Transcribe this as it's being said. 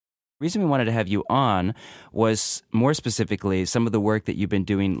reason we wanted to have you on was more specifically some of the work that you've been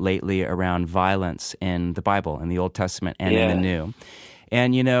doing lately around violence in the Bible, in the Old Testament and in the New.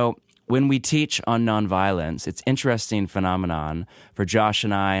 And, when we teach on nonviolence, it's interesting phenomenon for Josh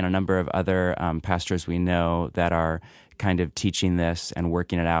and I and a number of other pastors we know that are kind of teaching this and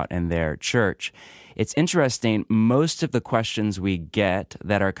working it out in their church. It's interesting, most of the questions we get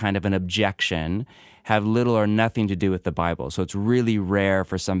that are kind of an objection have little or nothing to do with the Bible. So it's really rare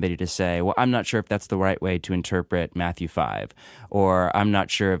for somebody to say, well, I'm not sure if that's the right way to interpret Matthew 5, or I'm not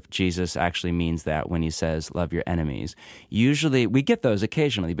sure if Jesus actually means that when he says, love your enemies. Usually, we get those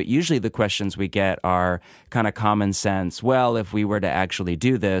occasionally, but usually the questions we get are kind of common sense. Well, if we were to actually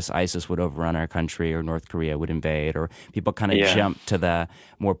do this, ISIS would overrun our country, or North Korea would invade, or people kind of jump to the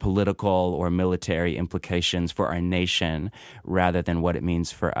more political or military implications for our nation rather than what it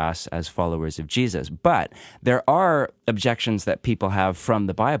means for us as followers of Jesus. But there are objections that people have from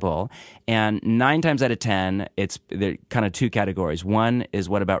the Bible, and 9 times out of 10, they're kind of two categories. One is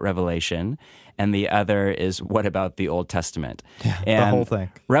what about Revelation, and the other is what about the Old Testament? Yeah, and the whole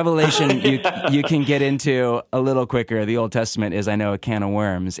thing. Revelation, you can get into a little quicker. The Old Testament is, I know, a can of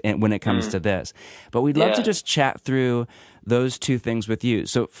worms when it comes to this. But we'd love to just chat through those two things with you.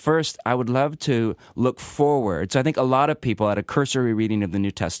 So first, I would love to look forward. So I think a lot of people, at a cursory reading of the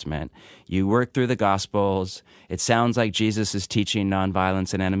New Testament, you work through the Gospels. It sounds like Jesus is teaching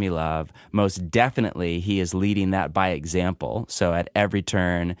nonviolence and enemy love. Most definitely, he is leading that by example. So at every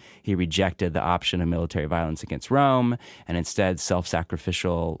turn, he rejected the option of military violence against Rome, and instead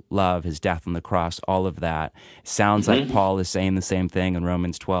self-sacrificial love, his death on the cross, all of that. Sounds like Paul is saying the same thing in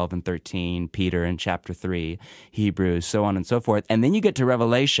Romans 12 and 13, Peter in chapter 3, Hebrews, so on and so forth. And then you get to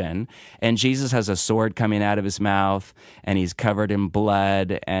Revelation, and Jesus has a sword coming out of his mouth, and he's covered in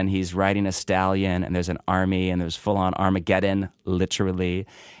blood, and he's riding a stallion, and there's an army, and there's full-on Armageddon, literally,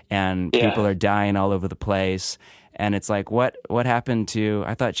 and people are dying all over the place. And it's like, what happened to,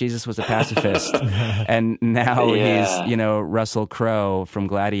 I thought Jesus was a pacifist, and now he's, Russell Crowe from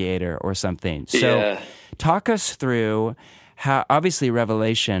Gladiator or something. So talk us through how, obviously,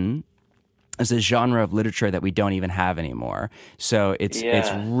 Revelation is a genre of literature that we don't even have anymore. So it's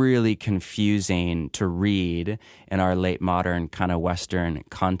really confusing to read in our late modern kind of Western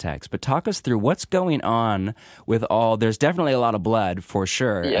context. But talk us through what's going on with there's definitely a lot of blood for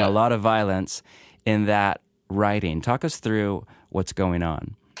sure, and a lot of violence in that writing. Talk us through what's going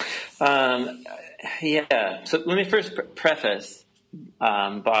on. So let me first preface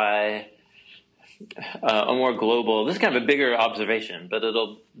by a more global, this is kind of a bigger observation, but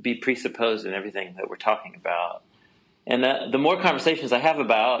it'll be presupposed in everything that we're talking about. And the more conversations I have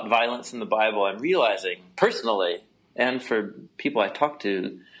about violence in the Bible, I'm realizing personally, and for people I talk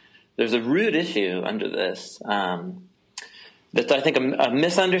to, there's a root issue under this. That's, I think, a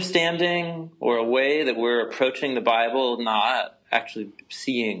misunderstanding or a way that we're approaching the Bible, not actually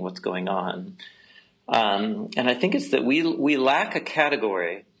seeing what's going on. And I think it's that we lack a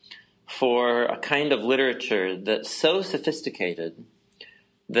category for a kind of literature that's so sophisticated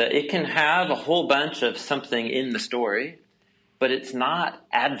that it can have a whole bunch of something in the story, but it's not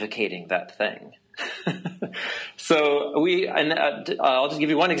advocating that thing. So I'll just give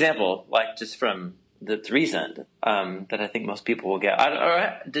you one example, like just from that's recent, that I think most people will get.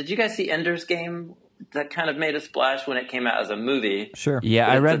 Did you guys see Ender's Game? That kind of made a splash when it came out as a movie. Sure. Yeah,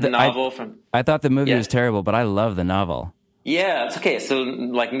 I read the novel from. I thought the movie was terrible, but I love the novel. Yeah, it's okay. So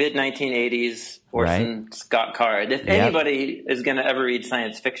like mid-1980s, Orson Scott Card. If anybody is going to ever read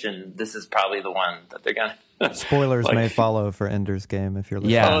science fiction, this is probably the one that they're going to... Spoilers may follow for Ender's Game if you're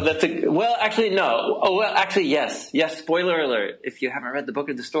listening. Yeah. Oh, well, actually, no. Oh, well, actually, yes. Yes, spoiler alert. If you haven't read the book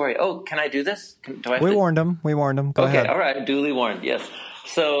or the story. Oh, can I do this? We warned them. Go ahead. Okay, all right. Duly warned, yes.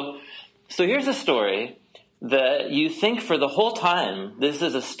 So here's a story that you think for the whole time, this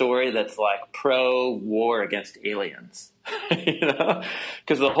is a story that's like pro-war against aliens,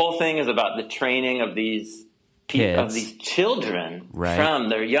 because the whole thing is about the training of these kids, of these children from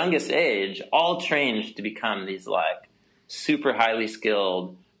their youngest age, all trained to become these like super highly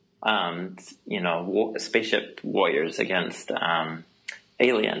skilled, spaceship warriors against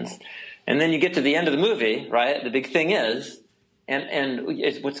aliens. And then you get to the end of the movie, right? The big thing is, and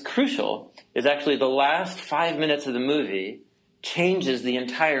what's crucial is actually the last 5 minutes of the movie changes the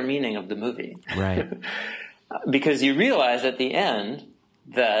entire meaning of the movie. Right. Because you realize at the end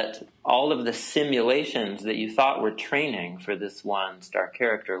that all of the simulations that you thought were training for this one star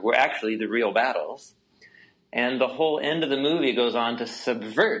character were actually the real battles. And the whole end of the movie goes on to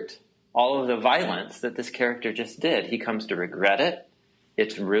subvert all of the violence that this character just did. He comes to regret it.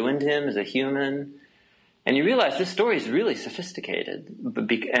 It's ruined him as a human. And you realize this story is really sophisticated,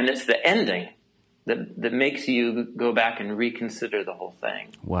 and it's the ending that makes you go back and reconsider the whole thing.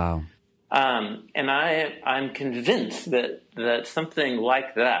 Wow. And I'm convinced that something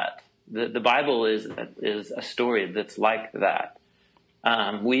like that, the Bible is a story that's like that.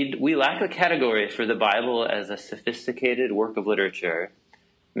 We lack a category for the Bible as a sophisticated work of literature,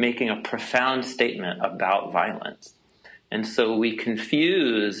 making a profound statement about violence. And so we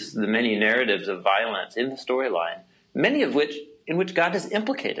confuse the many narratives of violence in the storyline, many of which in which God is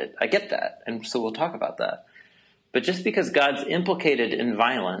implicated. I get that, and so we'll talk about that. But just because God's implicated in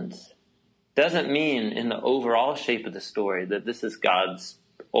violence doesn't mean in the overall shape of the story that this is God's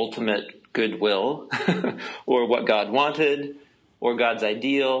ultimate goodwill or what God wanted or God's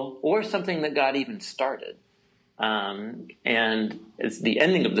ideal or something that God even started. And it's the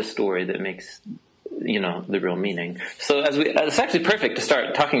ending of the story that makes the real meaning. So it's actually perfect to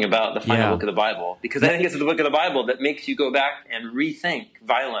start talking about the final book of the Bible, because I think it's the book of the Bible that makes you go back and rethink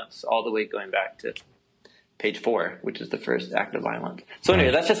violence all the way going back to page 4, which is the first act of violence. So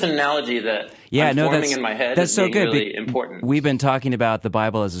anyway, that's just an analogy that I'm forming in my head. That's so good. Really important. We've been talking about the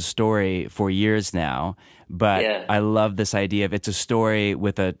Bible as a story for years now, but I love this idea of it's a story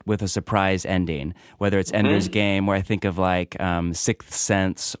with a surprise ending, whether it's Ender's Game, or I think of like Sixth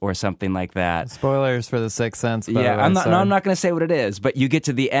Sense or something like that. Spoilers for the Sixth Sense. I'm not going to say what it is, but you get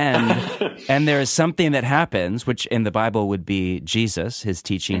to the end and there is something that happens, which in the Bible would be Jesus, his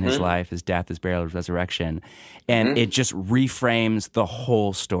teaching, his life, his death, his burial, his resurrection, and it just reframes the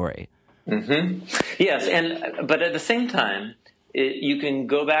whole story. Yes, but at the same time, you can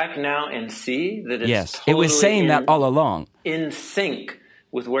go back now and see that it's totally it was saying that all along, in sync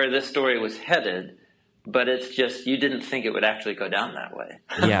with where this story was headed, but it's just you didn't think it would actually go down that way.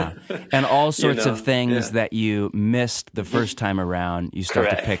 And all sorts of things that you missed the first time around, you start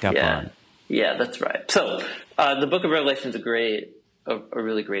to pick up on. Yeah, that's right. So the Book of Revelation is a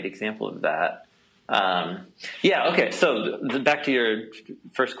really great example of that. Okay. So back to your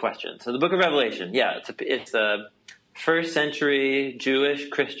first question. So the Book of Revelation, it's a first century Jewish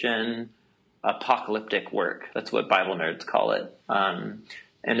Christian apocalyptic work. That's what Bible nerds call it. And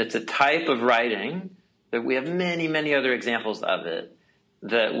it's a type of writing that we have many, many other examples of it.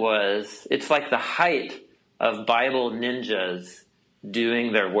 It's like the height of Bible ninjas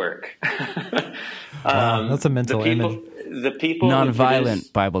doing their work. That's a mental image. The people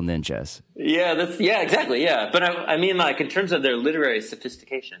nonviolent Bible ninjas. Exactly. But I mean, like in terms of their literary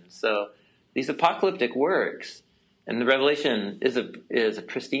sophistication. So these apocalyptic works, and the Revelation is a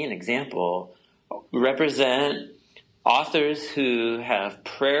pristine example, represent authors who have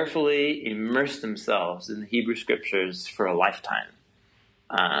prayerfully immersed themselves in the Hebrew Scriptures for a lifetime.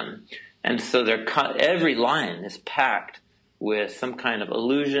 And so every line is packed with some kind of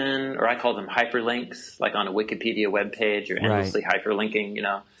allusion, or I call them hyperlinks, like on a Wikipedia webpage, you're endlessly hyperlinking,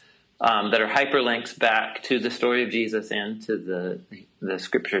 that are hyperlinks back to the story of Jesus and to the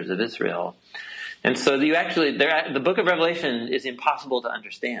Scriptures of Israel. And so the Book of Revelation is impossible to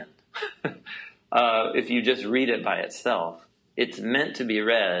understand if you just read it by itself. It's meant to be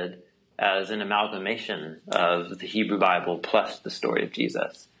read as an amalgamation of the Hebrew Bible plus the story of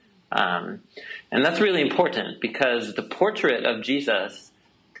Jesus. And that's really important, because the portrait of Jesus,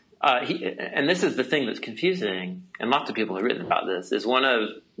 and this is the thing that's confusing, and lots of people have written about this, is one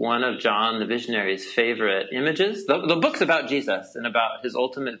of John the Visionary's favorite images. The book's about Jesus and about his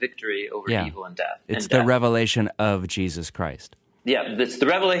ultimate victory over evil and death. It's the revelation of Jesus Christ. Yeah, it's the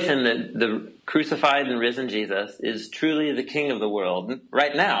revelation that the crucified and risen Jesus is truly the King of the world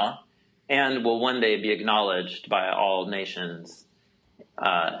right now, and will one day be acknowledged by all nations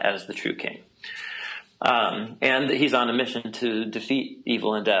as the true King. And he's on a mission to defeat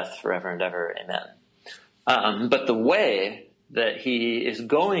evil and death forever and ever. Amen. But the way that he is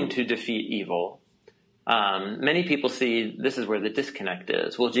going to defeat evil, many people see this is where the disconnect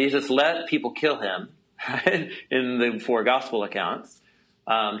is. Well, Jesus let people kill him in the 4 gospel accounts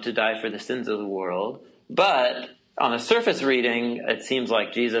to die for the sins of the world. But on a surface reading, it seems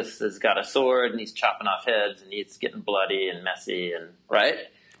like Jesus has got a sword and he's chopping off heads and he's getting bloody and messy and right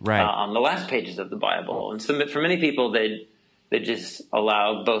on the last pages of the Bible. And so for many people, they just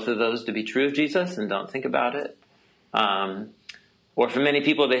allow both of those to be true of Jesus and don't think about it. Or for many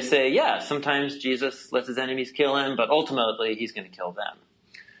people, they say, sometimes Jesus lets his enemies kill him, but ultimately he's going to kill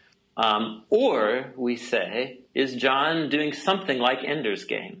them. Or we say, is John doing something like Ender's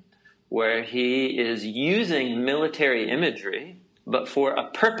Game, where he is using military imagery, but for a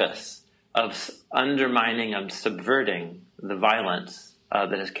purpose of undermining and subverting the violence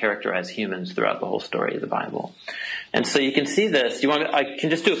that has characterized humans throughout the whole story of the Bible. And so you can see this. I can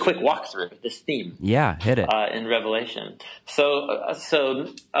just do a quick walkthrough of this theme. Yeah, hit it. In Revelation.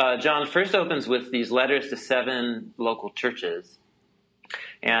 So John first opens with these letters to 7 local churches.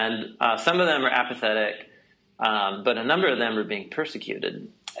 And some of them are apathetic, but a number of them are being persecuted.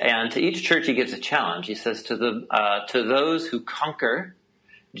 And to each church he gives a challenge. He says to those who conquer,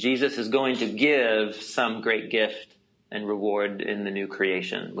 Jesus is going to give some great gift and reward in the new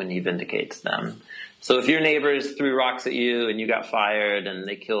creation when he vindicates them. So if your neighbors threw rocks at you and you got fired and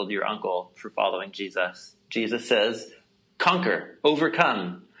they killed your uncle for following Jesus, Jesus says, conquer,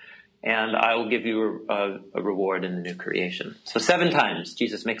 overcome, and I will give you a reward in the new creation. So 7 times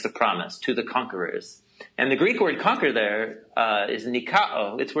Jesus makes a promise to the conquerors. And the Greek word conquer there is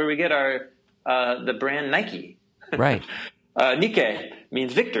nikao. It's where we get the brand Nike. Right. Nike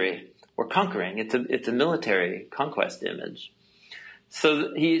means victory or conquering. It's a military conquest image. So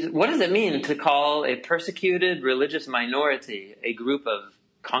what does it mean to call a persecuted religious minority a group of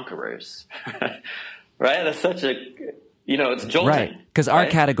conquerors? Right? That's such it's jolting. Right. Because our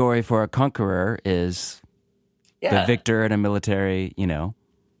category for a conqueror is the victor in a military,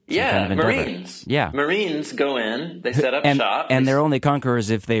 kind of Marines. Yeah. Marines go in, they set up shop. And they're only conquerors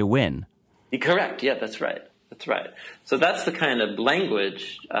if they win. Correct. Yeah, that's right. That's right. So that's the kind of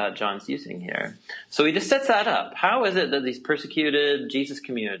language John's using here. So he just sets that up. How is it that these persecuted Jesus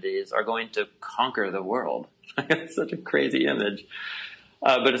communities are going to conquer the world? It's such a crazy image.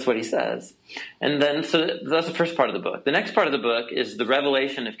 But it's what he says. And then, so that's the first part of the book. The next part of the book is the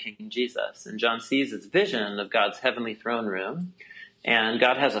revelation of King Jesus. And John sees his vision of God's heavenly throne room. And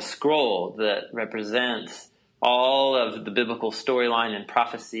God has a scroll that represents all of the biblical storyline and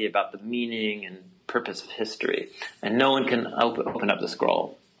prophecy about the meaning and purpose of history. And no one can open up the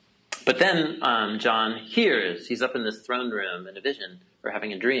scroll. But then John hears, he's up in this throne room in a vision or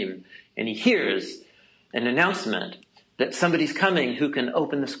having a dream, and he hears an announcement that somebody's coming who can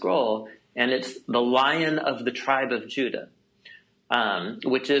open the scroll, and it's the Lion of the tribe of Judah,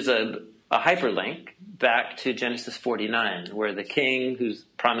 which is a hyperlink back to Genesis 49, where the king who's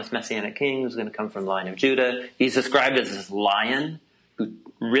promised Messianic king is going to come from the line of Judah. He's described as this lion who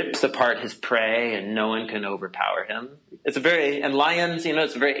rips apart his prey and no one can overpower him. And lions,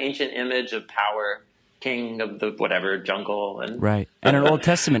 it's a very ancient image of power, king of the whatever jungle. Right. And an Old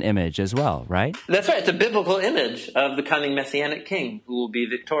Testament image as well, right? That's right. It's a biblical image of the coming Messianic king who will be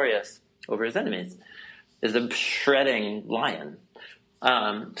victorious over his enemies, is a shredding lion.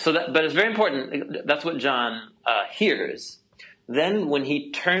 But it's very important. That's what John hears. Then when he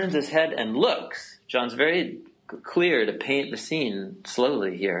turns his head and looks, John's very clear to paint the scene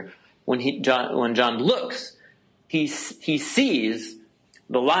slowly here. When John looks, he sees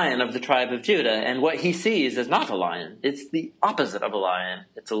the Lion of the tribe of Judah, and what he sees is not a lion. It's the opposite of a lion.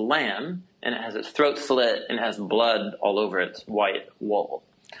 It's a lamb, and it has its throat slit, and it has blood all over its white wool.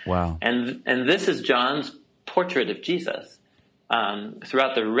 Wow. And this is John's portrait of Jesus.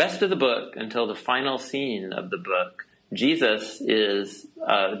 Throughout the rest of the book, until the final scene of the book, Jesus is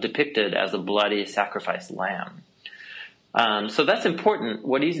depicted as a bloody sacrifice lamb. So that's important.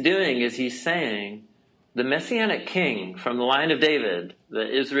 What he's doing is he's saying the Messianic king from the line of David that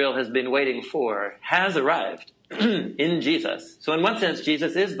Israel has been waiting for has arrived in Jesus. So in one sense,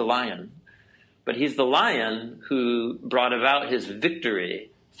 Jesus is the lion, but he's the lion who brought about his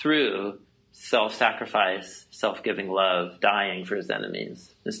victory through self-sacrifice, self-giving love, dying for his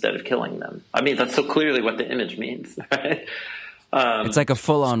enemies instead of killing them. I mean, that's so clearly what the image means, right? It's like a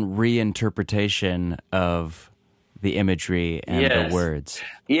full-on reinterpretation of the imagery and the words.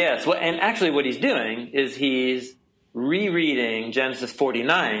 Yes, well, and actually what he's doing is he's rereading Genesis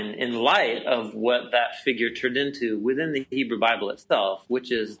 49 in light of what that figure turned into within the Hebrew Bible itself,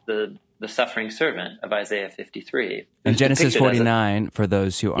 which is the suffering servant of Isaiah 53. And Genesis 49, for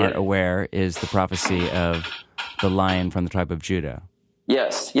those who aren't aware, is the prophecy of the lion from the tribe of Judah.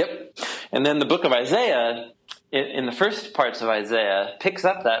 Yes, yep. And then the book of Isaiah, in the first parts of Isaiah, picks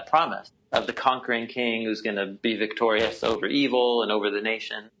up that promise of the conquering king who's going to be victorious over evil and over the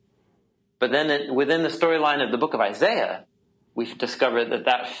nation. But then within the storyline of the book of Isaiah, we've discovered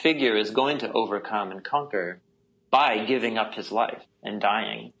that figure is going to overcome and conquer by giving up his life and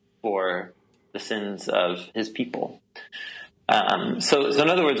dying for the sins of his people. So in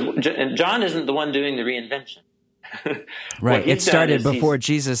other words, John isn't the one doing the reinvention. Right. It started before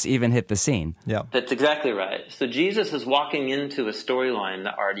Jesus even hit the scene. Yeah. That's exactly right. So Jesus is walking into a storyline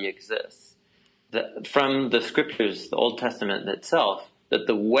that already exists. From the scriptures, the Old Testament itself, that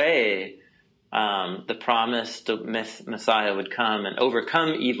the way the promised Messiah would come and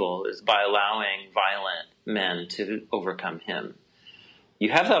overcome evil is by allowing violent men to overcome him. You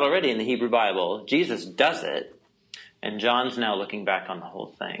have that already in the Hebrew Bible. Jesus does it. And John's now looking back on the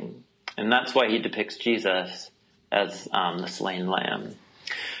whole thing. And that's why he depicts Jesus as the slain lamb.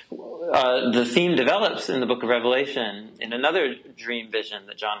 The theme develops in the book of Revelation in another dream vision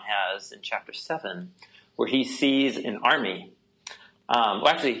that John has in chapter 7, where he sees an army.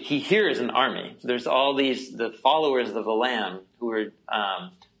 He hears an army. There's all the followers of the Lamb who are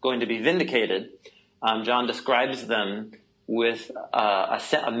going to be vindicated. John describes them with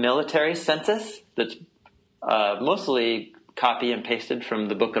a military census that's mostly copy and pasted from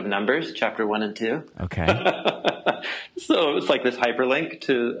the book of Numbers, chapter 1 and 2. Okay. So it's like this hyperlink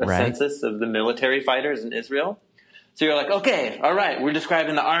to a census of the military fighters in Israel. So you're like, okay, all right, we're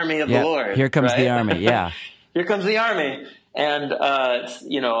describing the army of the Lord. Here comes the army, yeah. Here comes the army. And,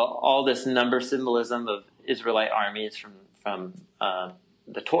 all this number symbolism of Israelite armies from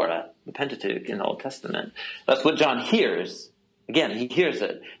the Torah, the Pentateuch in the Old Testament. That's what John hears. Again, he hears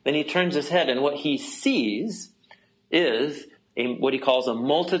it. Then he turns his head, and what he sees is what he calls a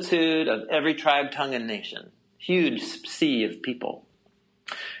multitude of every tribe, tongue, and nation. Huge sea of people.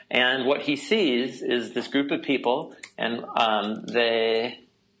 And what he sees is this group of people, and I'll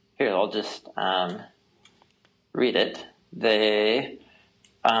just read it. They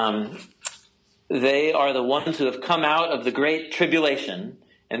are the ones who have come out of the great tribulation,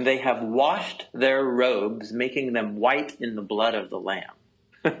 and they have washed their robes, making them white in the blood of the Lamb.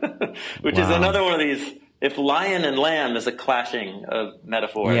 Which is another one of these, if lion and lamb is a clashing of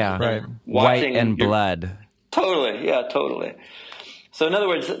metaphors. Yeah, right. White and blood. Totally, yeah, totally. So in other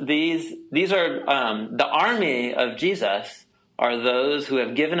words, these are the army of Jesus are those who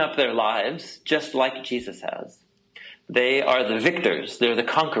have given up their lives just like Jesus has. They are the victors. They're the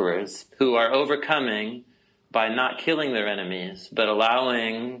conquerors who are overcoming by not killing their enemies, but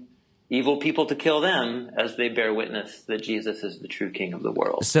allowing evil people to kill them as they bear witness that Jesus is the true king of the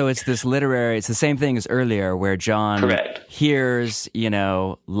world. So it's the same thing as earlier where John hears,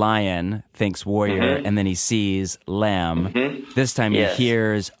 lion, thinks warrior, and then he sees lamb. This time he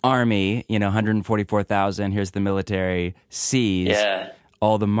hears army, 144,000, here's the military, sees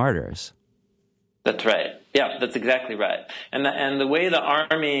all the martyrs. That's right. Yeah, that's exactly right. And the way the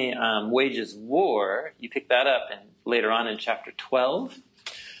army wages war, you pick that up later on in chapter 12,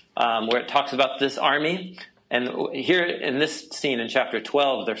 where it talks about this army. And here in this scene in chapter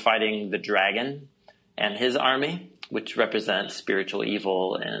 12, they're fighting the dragon and his army, which represents spiritual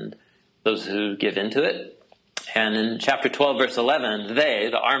evil and those who give into it. And in chapter 12, verse 11,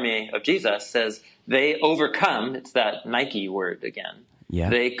 the army of Jesus, says they overcome, it's that Nike word again,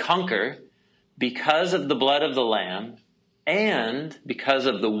 they conquer because of the blood of the Lamb and because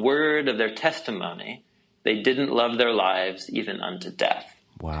of the word of their testimony. They didn't love their lives even unto death.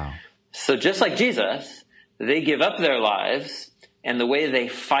 Wow. So just like Jesus, they give up their lives, and the way they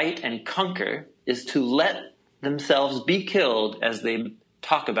fight and conquer is to let themselves be killed as they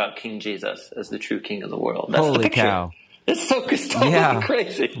talk about King Jesus as the true king of the world. That's Holy the picture. Cow. It's totally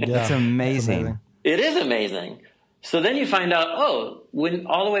crazy. Yeah. It's amazing. It is amazing. So then you find out, when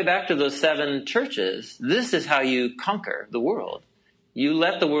all the way back to those 7 churches, this is how you conquer the world. You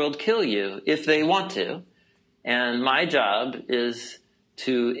let the world kill you if they want to. And my job is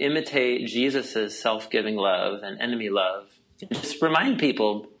to imitate Jesus' self-giving love and enemy love. Just remind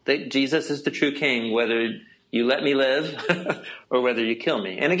people that Jesus is the true king, whether you let me live or whether you kill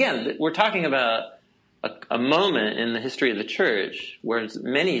me. And again, we're talking about a moment in the history of the church where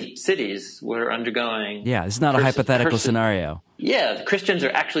many cities were undergoing... Yeah, it's not a hypothetical scenario. Yeah, Christians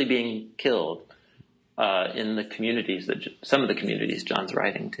are actually being killed in the communities, some of the communities John's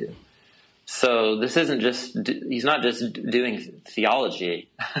writing to. So this isn't he's not just doing theology.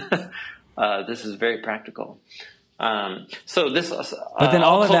 This is very practical. So this... but then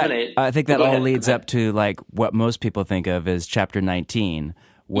all of that, I think that all leads up to what most people think of as chapter 19,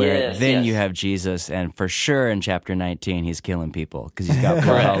 where you have Jesus, and for sure in chapter 19 he's killing people because he's got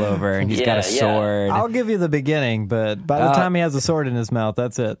blood all over and he's got a sword. I'll give you the beginning, but by the time he has a sword in his mouth,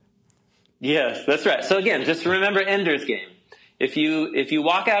 that's it. Yes, that's right. So again, just remember Ender's Game. If you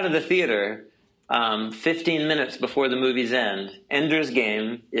walk out of the theater 15 minutes before the movie's end, Ender's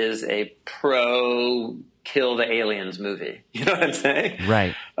Game is a pro-kill the aliens movie. You know what I'm saying?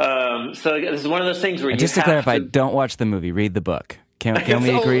 Right. So this is one of those things where just to clarify, don't watch the movie, read the book. Can we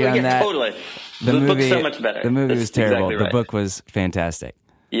agree on that? Totally. The book's so much better. The movie was terrible. Exactly right. The book was fantastic.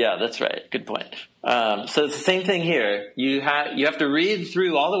 Yeah, that's right. Good point. So it's the same thing here. You have to read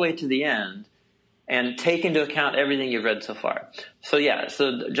through all the way to the end and take into account everything you've read so far. So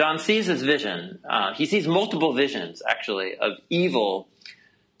John sees his vision. He sees multiple visions, actually, of evil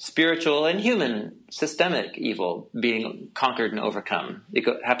spiritual and human systemic evil being conquered and overcome. It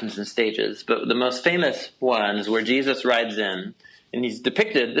happens in stages. But the most famous one is where Jesus rides in, and he's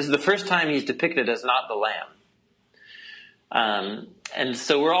depicted, this is the first time he's depicted as not the Lamb. And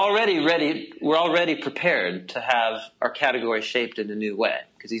so we're already prepared to have our category shaped in a new way,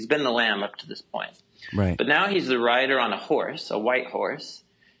 because he's been the Lamb up to this point. Right. But now he's the rider on a horse, a white horse,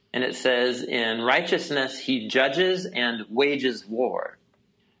 and it says, in righteousness he judges and wages war.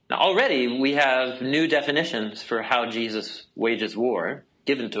 Now already we have new definitions for how Jesus wages war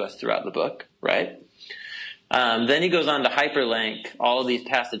given to us throughout the book, right? Then he goes on to hyperlink all of these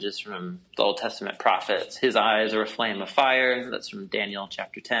passages from the Old Testament prophets. His eyes are a flame of fire. That's from Daniel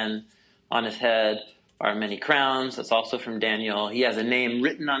chapter 10. On his head are many crowns. That's also from Daniel. He has a name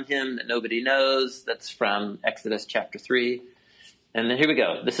written on him that nobody knows. That's from Exodus chapter 3. And then here we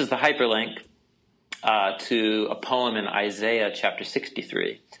go. This is the hyperlink to a poem in Isaiah chapter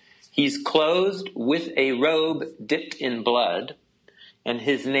 63. He's clothed with a robe dipped in blood, and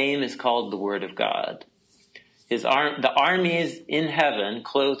his name is called the Word of God. The armies in heaven,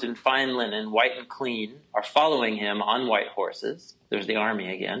 clothed in fine linen, white and clean, are following him on white horses. There's the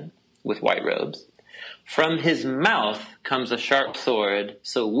army again, with white robes. From his mouth comes a sharp sword,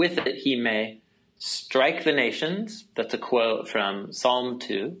 so with it he may strike the nations. That's a quote from Psalm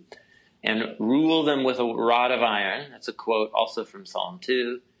 2. And rule them with a rod of iron. That's a quote also from Psalm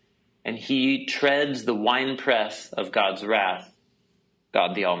 2. And he treads the winepress of God's wrath,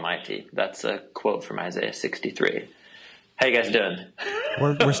 God the Almighty. That's a quote from Isaiah 63. How you guys doing?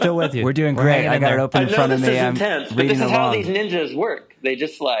 We're still with you. We're doing great. I got it open in front of me. I'm intense, but reading this is along. how these ninjas work. They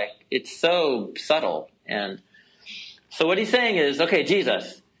just it's so subtle. And so what he's saying is, okay,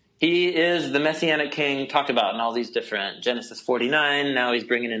 Jesus, he is the Messianic king talked about in all these different, Genesis 49, now he's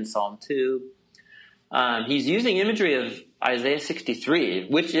bringing in Psalm 2. He's using imagery of Isaiah 63,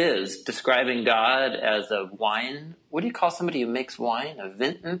 which is describing God as a wine. What do you call somebody who makes wine? A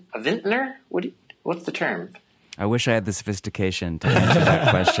vintner? What's the term? I wish I had the sophistication to answer that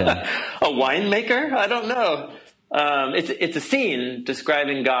question. A winemaker? I don't know. It's a scene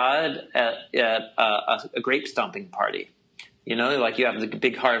describing God at a grape stomping party. You know, like you have the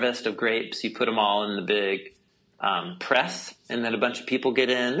big harvest of grapes, you put them all in the big press, and then a bunch of people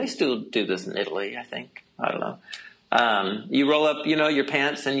get in. They still do this in Italy, I think. I don't know. You roll up, your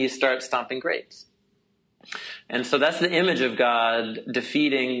pants and you start stomping grapes. And so that's the image of God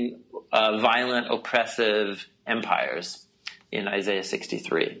defeating violent, oppressive empires in Isaiah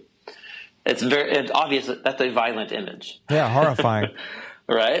 63. It's obvious that that's a violent image. Yeah, horrifying.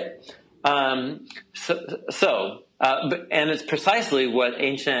 Right? And it's precisely what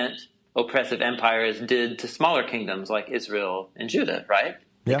ancient oppressive empires did to smaller kingdoms like Israel and Judah, right?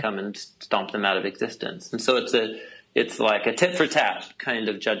 They come and stomp them out of existence. And so it's like a tit for tat kind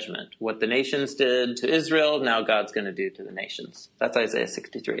of judgment. What the nations did to Israel, now God's going to do to the nations. That's Isaiah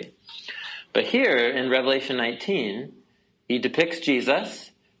 63. But here in Revelation 19, he depicts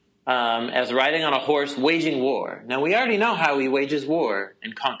Jesus as riding on a horse waging war. Now we already know how he wages war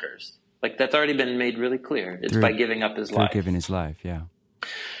and conquers. Like that's already been made really clear. It's by giving up his life. Giving his life, yeah.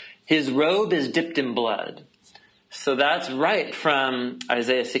 His robe is dipped in blood. So that's right from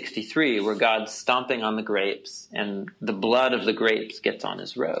Isaiah 63, where God's stomping on the grapes and the blood of the grapes gets on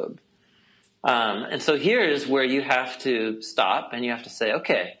his robe. And so here's where you have to stop and you have to say,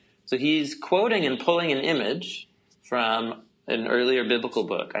 okay, so he's quoting and pulling an image from an earlier biblical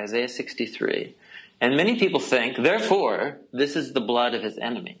book, Isaiah 63. And many people think, therefore, this is the blood of his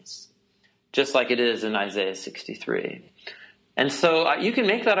enemies, just like it is in Isaiah 63. And so you can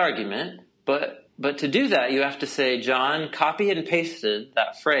make that argument, but to do that, you have to say, John copied and pasted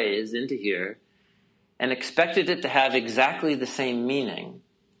that phrase into here and expected it to have exactly the same meaning.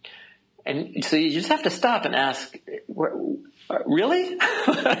 And so you just have to stop and ask, really?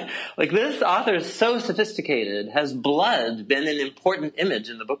 Like this author is so sophisticated. Has blood been an important image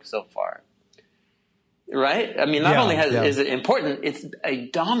in the book so far? Right? I mean, not only is it important, it's a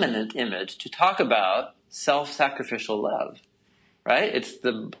dominant image to talk about self-sacrificial love. Right? It's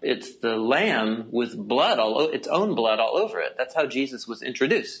the lamb with blood its own blood all over it. That's how Jesus was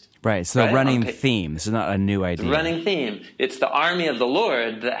introduced. Right. So running theme. This is not a new idea. The running theme. It's the army of the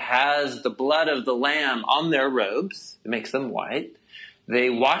Lord that has the blood of the lamb on their robes. It makes them white. They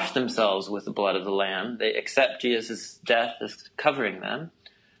wash themselves with the blood of the lamb. They accept Jesus' death as covering them.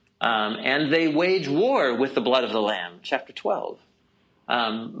 And they wage war with the blood of the lamb. Chapter 12.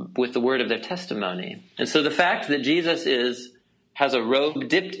 With the word of their testimony. And so the fact that Jesus has a robe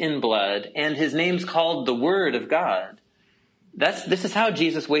dipped in blood, and his name's called the Word of God. This is how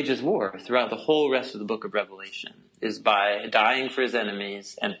Jesus wages war throughout the whole rest of the book of Revelation. is by dying for his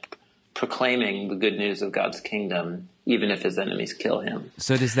enemies and proclaiming the good news of God's kingdom, even if his enemies kill him.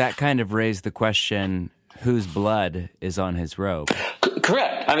 So does that kind of raise the question, whose blood is on his robe?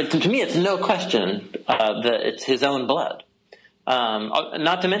 Correct. I mean, to me, it's no question that it's his own blood.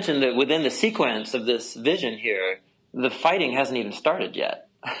 Not to mention that within the sequence of this vision here, the fighting hasn't even started yet.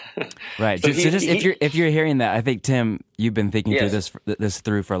 Right. So if you're hearing that, I think, Tim, you've been thinking through this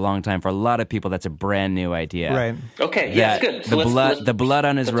through for a long time. For a lot of people, that's a brand new idea. Right. Okay. Yeah, that's good. So the blood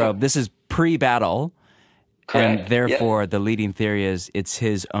on his robe. This is pre-battle, and therefore the leading theory is it's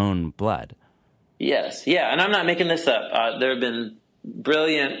his own blood. Yes. Yeah. And I'm not making this up. There have been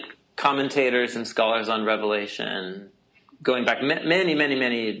brilliant commentators and scholars on Revelation going back many, many,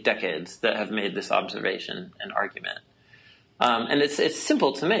 many decades that have made this observation and argument. And it's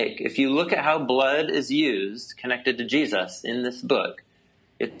simple to make. If you look at how blood is used connected to Jesus in this book,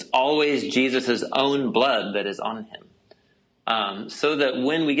 it's always Jesus' own blood that is on him. So that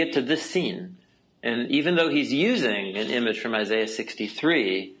when we get to this scene, and even though he's using an image from Isaiah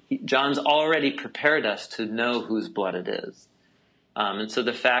 63, John's already prepared us to know whose blood it is. And so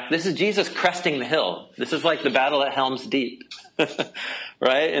this is Jesus cresting the hill. This is like the battle at Helm's Deep,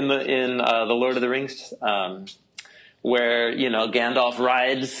 right? In the Lord of the Rings, where, Gandalf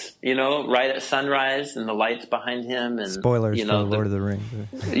rides, right at sunrise and the lights behind him. And spoilers for Lord of the Rings.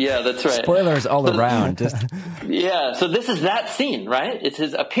 Yeah, that's right. Spoilers all around. Yeah, so this is that scene, right? It's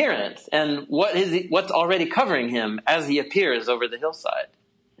his appearance and what's already covering him as he appears over the hillside.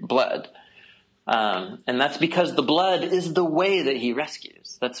 Blood. And that's because the blood is the way that he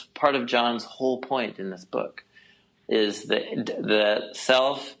rescues. That's part of John's whole point in this book, is the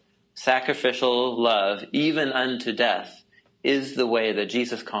self-sacrificial love, even unto death, is the way that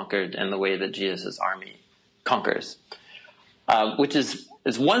Jesus conquered and the way that Jesus' army conquers. Which is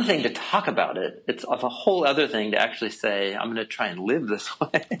one thing to talk about it. It's a whole other thing to actually say, I'm going to try and live this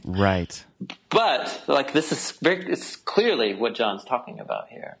way. Right. But it's clearly what John's talking about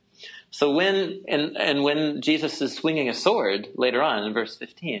here. So when Jesus is swinging a sword later on in verse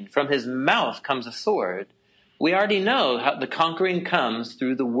 15, from his mouth comes a sword, we already know how the conquering comes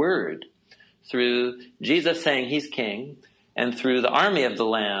through the word, through Jesus saying he's king, and through the army of the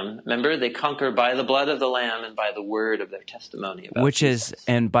Lamb. Remember, they conquer by the blood of the Lamb and by the word of their testimony about Jesus.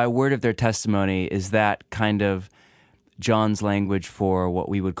 And by word of their testimony, is that kind of John's language for what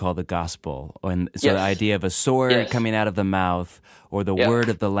we would call the gospel? And so the idea of a sword coming out of the mouth, or the word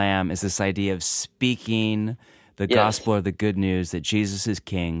of the Lamb, is this idea of speaking the gospel or the good news that Jesus is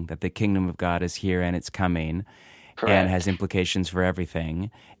king, that the kingdom of God is here and it's coming, and has implications for everything.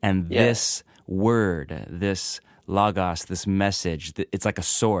 And this word, this logos, this message, it's like a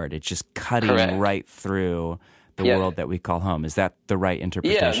sword. It's just cutting right through the world that we call home. Is that the right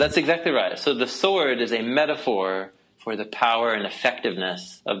interpretation? Yeah, that's exactly right. So the sword is a metaphor for the power and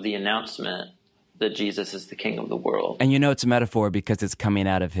effectiveness of the announcement that Jesus is the king of the world. And it's a metaphor because it's coming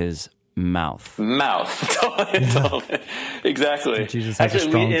out of his mouth. Totally. Exactly. Jesus has a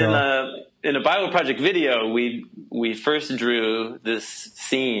strong jaw. In a Bible Project video, we first drew this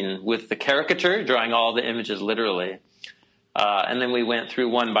scene with the caricature, drawing all the images literally. And then we went through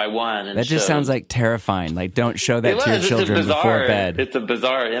one by one. And that just sounds like terrifying. Like, don't show that to your children before bed. It's a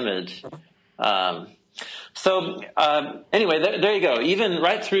bizarre image. Anyway, there you go. Even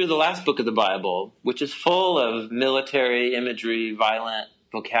right through the last book of the Bible, which is full of military imagery, violent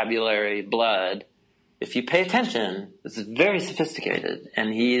vocabulary, blood, if you pay attention, it's very sophisticated.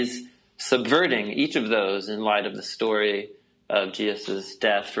 And he's subverting each of those in light of the story of Jesus'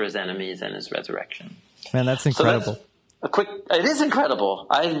 death for his enemies and his resurrection. Man, that's incredible. It is incredible.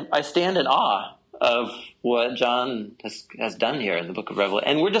 I stand in awe of what John has done here in the book of Revelation.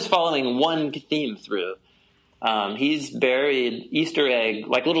 And we're just following one theme through. He's buried Easter egg,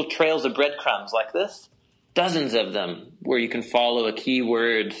 like little trails of breadcrumbs like this, dozens of them, where you can follow a key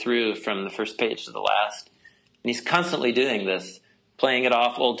word through from the first page to the last. And he's constantly doing this, playing it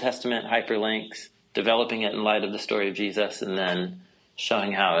off Old Testament hyperlinks, developing it in light of the story of Jesus, and then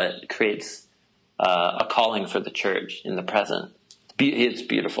showing how it creates a calling for the church in the present. It's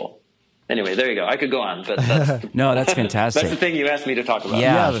beautiful. Anyway, there you go. I could go on, but that's no, that's fantastic. That's the thing you asked me to talk about.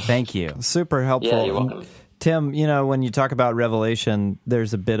 Yeah, thank you. Super helpful. Yeah, you're welcome. Tim, when you talk about Revelation,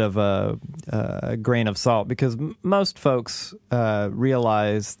 there's a bit of a grain of salt, because most folks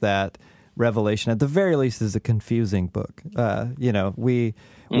realize that Revelation, at the very least, is a confusing book. We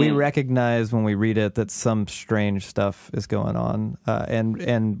recognize when we read it that some strange stuff is going on,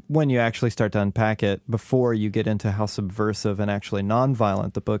 and when you actually start to unpack it, before you get into how subversive and actually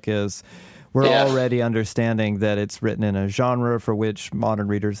nonviolent the book is, we're already understanding that it's written in a genre for which modern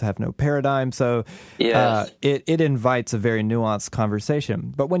readers have no paradigm. So it invites a very nuanced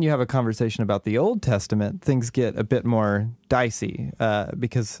conversation. But when you have a conversation about the Old Testament, things get a bit more dicey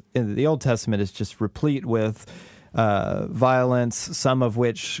because in the Old Testament is just replete with violence, some of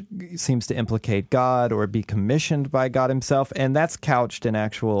which seems to implicate God or be commissioned by God himself. And that's couched in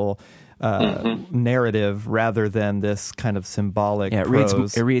actual narrative rather than this kind of symbolic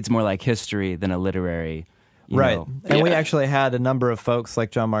prose. It reads more like history than a literary, right. know. And we actually had a number of folks,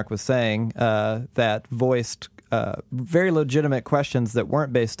 like John Mark was saying, that voiced very legitimate questions that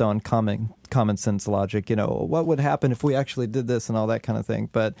weren't based on common sense logic. What would happen if we actually did this and all that kind of thing,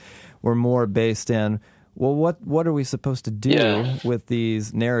 but were more based in, well, what are we supposed to do with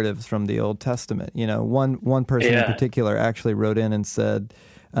these narratives from the Old Testament? One person in particular actually wrote in and said,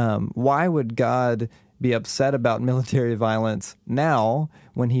 why would God be upset about military violence now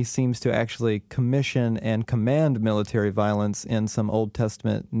when he seems to actually commission and command military violence in some Old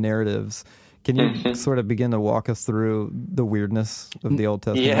Testament narratives? Can you sort of begin to walk us through the weirdness of the Old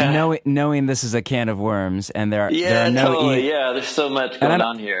Testament? Yeah. Knowing this is a can of worms, and there are no totally. There's so much going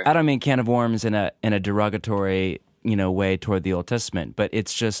on here. I don't mean can of worms in a derogatory way toward the Old Testament, but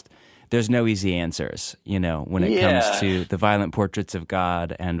it's just there's no easy answers, when it comes to the violent portraits of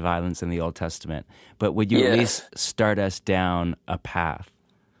God and violence in the Old Testament. But would you at least start us down a path?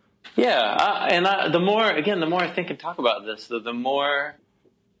 Yeah, and the more I think and talk about this, the more,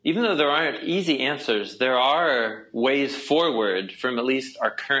 even though there aren't easy answers, there are ways forward from at least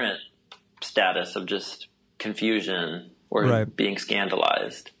our current status of just confusion or being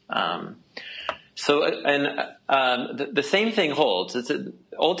scandalized. The same thing holds. It's an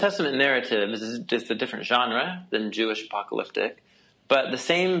Old Testament narrative is just a different genre than Jewish apocalyptic, but the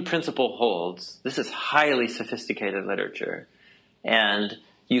same principle holds. This is highly sophisticated literature, and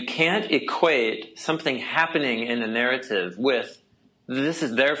you can't equate something happening in a narrative with this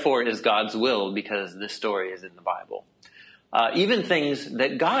is therefore is God's will because this story is in the Bible. Even things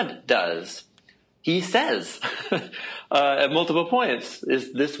that God does, he says at multiple points,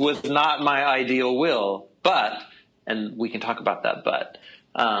 this was not my ideal will, but, and we can talk about that but.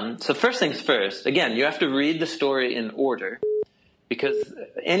 So first things first, again, you have to read the story in order because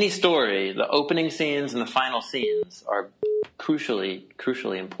any story, the opening scenes and the final scenes are crucially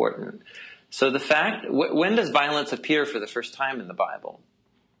important. So the fact, when does violence appear for the first time in the Bible?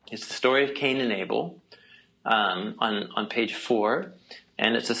 It's the story of Cain and Abel on page 4.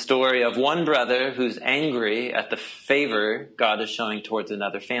 And it's a story of one brother who's angry at the favor God is showing towards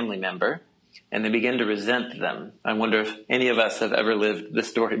another family member. And they begin to resent them. I wonder if any of us have ever lived this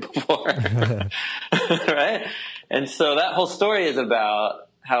story before. Right? And so that whole story is about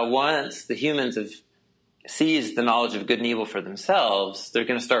how once the humans have seized the knowledge of good and evil for themselves, they're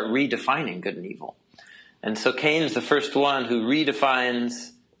going to start redefining good and evil. And so Cain's the first one who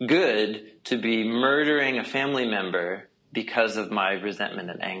redefines good to be murdering a family member because of my resentment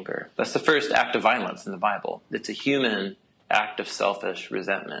and anger. That's the first act of violence in the Bible. It's a human act of selfish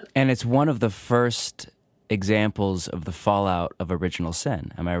resentment. And it's one of the first examples of the fallout of original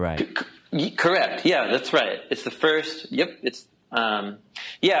sin. Am I right? Correct. Yeah, that's right. It's the first. Yep. It's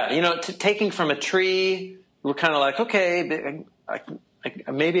taking from a tree. We're kind of like, okay,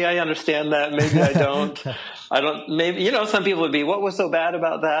 maybe I understand that. Maybe I don't. I don't. Maybe some people would be, what was so bad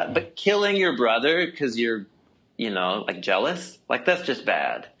about that? But killing your brother because you're, jealous, that's just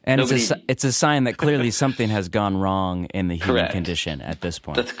bad. And it's a sign that clearly something has gone wrong in the human condition at this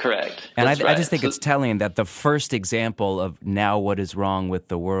point. That's correct. And I just think it's telling that the first example of now what is wrong with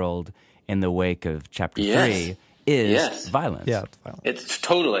the world in the wake of chapter 3 is violence. Yeah, it's violence. It's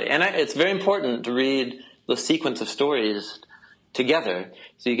totally. And it's very important to read the sequence of stories together.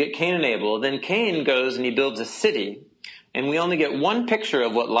 So you get Cain and Abel. Then Cain goes and he builds a city. And we only get one picture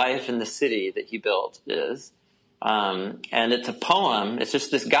of what life in the city that he built is. And it's a poem. It's just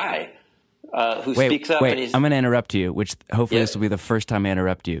this guy who speaks up. And I'm going to interrupt you, which hopefully this will be the first time I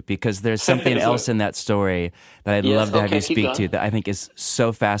interrupt you, because there's something else in that story that I'd love to have you speak to that I think is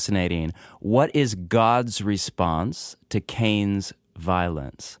so fascinating. What is God's response to Cain's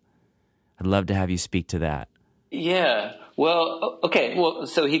violence? I'd love to have you speak to that. Yeah. Well, okay. Well,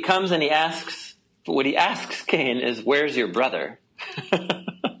 so he comes and he asks, what he asks Cain is, where's your brother?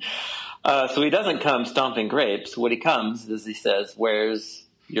 So he doesn't come stomping grapes. What he comes is he says, where's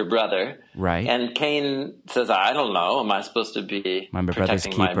your brother? Right. And Cain says, I don't know. Am I supposed to be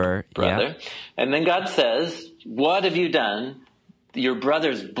protecting my brother? Yeah. And then God says, what have you done? Your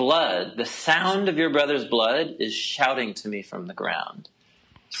brother's blood, the sound of your brother's blood is shouting to me from the ground.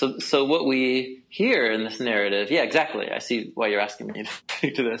 So what we hear in this narrative, yeah, exactly. I see why you're asking me to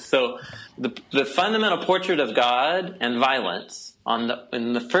speak to this. So the fundamental portrait of God and violence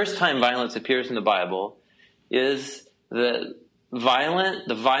in the first time violence appears in the Bible is the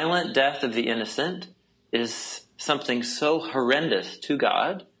violent death of the innocent is something so horrendous to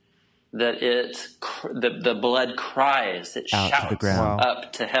God that the blood cries, it shouts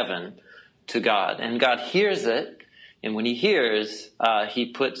up to heaven to God, and God hears it. And when he hears, he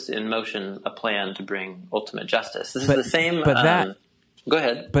puts in motion a plan to bring ultimate justice. This is the same. Go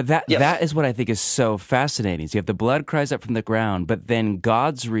ahead. But that is what I think is so fascinating. So you have the blood cries up from the ground, but then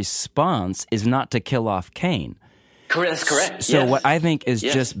God's response is not to kill off Cain. That's correct. So what I think is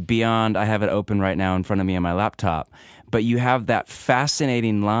just beyond, I have it open right now in front of me on my laptop, but you have that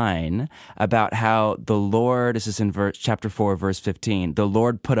fascinating line about how the Lord, this is in chapter 4, verse 15, the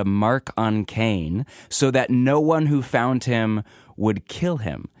Lord put a mark on Cain so that no one who found him would kill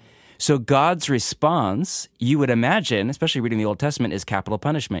him. So God's response, you would imagine, especially reading the Old Testament, is capital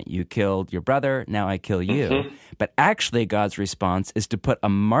punishment. You killed your brother, now I kill you. Mm-hmm. But actually God's response is to put a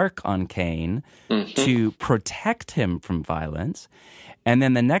mark on Cain to protect him from violence. And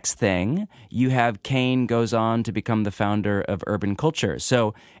then the next thing, you have Cain goes on to become the founder of urban culture.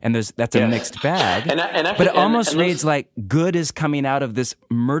 So, and that's a mixed bag. But it almost reads like good is coming out of this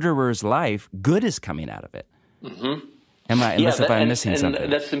murderer's life. Good is coming out of it. Mm-hmm. Unless I'm missing something.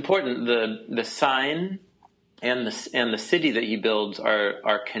 That's important. The sign and the city that he builds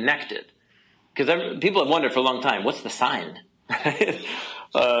are connected. Because people have wondered for a long time, what's the sign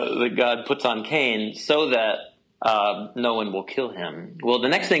that God puts on Cain so that no one will kill him? Well, the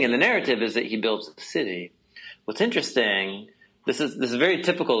next thing in the narrative is that he builds a city. What's interesting, this is very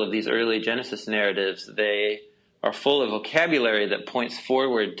typical of these early Genesis narratives. They are full of vocabulary that points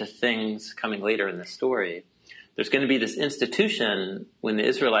forward to things coming later in the story. There's going to be this institution when the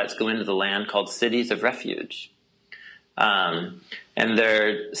Israelites go into the land called cities of refuge. And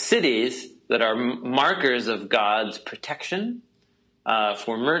they're cities that are markers of God's protection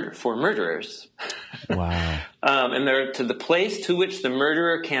for murderers. Wow. And they're to the place to which the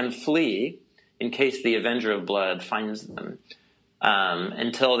murderer can flee in case the avenger of blood finds them,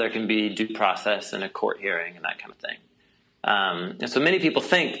 until there can be due process and a court hearing and that kind of thing. And so many people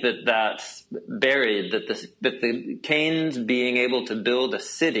think that that's buried, that the Cain's being able to build a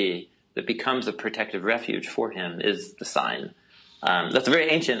city that becomes a protective refuge for him is the sign. That's a very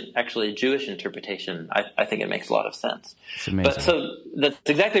ancient, actually, Jewish interpretation. I think it makes a lot of sense. It's amazing. But so that's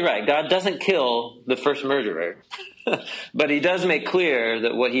exactly right. God doesn't kill the first murderer, but he does make clear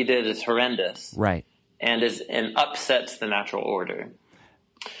that what he did is horrendous, right? And upsets the natural order.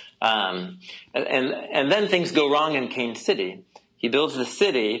 And then things go wrong in Cain's city. He builds the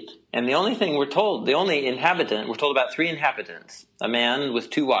city, and the only thing we're told about 3 inhabitants, a man with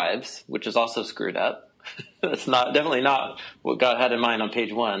 2 wives, which is also screwed up. That's definitely not what God had in mind on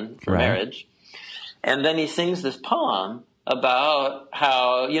page 1 for marriage. And then he sings this poem about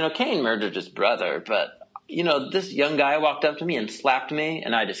how, Cain murdered his brother, but, this young guy walked up to me and slapped me,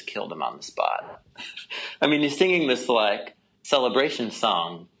 and I just killed him on the spot. I mean, he's singing this, celebration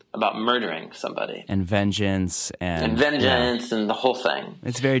song about murdering somebody. And vengeance. And the whole thing.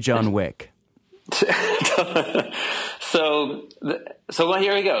 It's very John Wick. So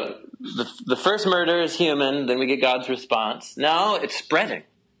here we go. The first murder is human, then we get God's response. Now it's spreading.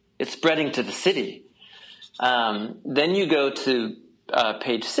 It's spreading to the city. Then you go to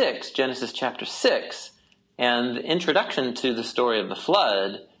page 6, Genesis chapter 6, and the introduction to the story of the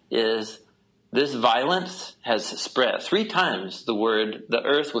flood is this violence has spread. 3 times the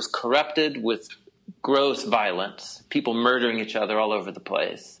earth was corrupted with gross violence, people murdering each other all over the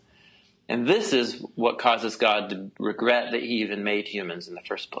place. And this is what causes God to regret that he even made humans in the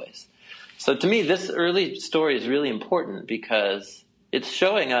first place. So to me, this early story is really important because it's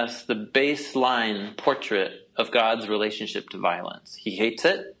showing us the baseline portrait of God's relationship to violence. He hates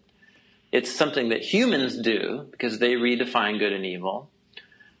it. It's something that humans do because they redefine good and evil.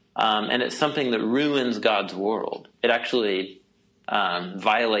 And it's something that ruins God's world. It actually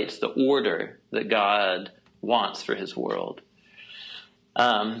violates the order that God wants for his world.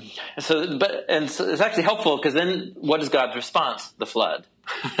 So it's actually helpful because then what is God's response? The flood.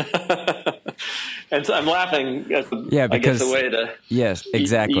 And so I'm laughing as I guess a way to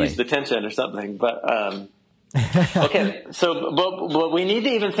ease the tension or something. But okay, but we need to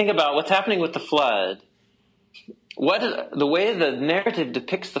even think about what's happening with the flood. The way the narrative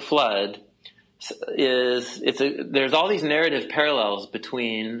depicts the flood is there's all these narrative parallels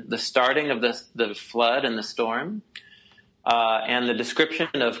between the starting of the flood and the storm and the description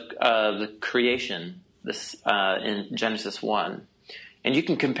of the creation in Genesis 1. And you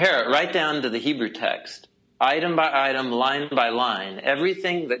can compare it right down to the Hebrew text, item by item, line by line.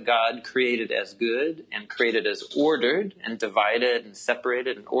 Everything that God created as good and created as ordered and divided and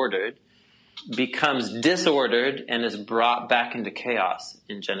separated and ordered becomes disordered and is brought back into chaos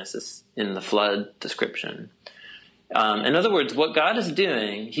in Genesis, in the flood description. In other words, what God is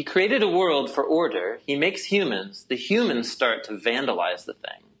doing, he created a world for order. He makes humans. The humans start to vandalize the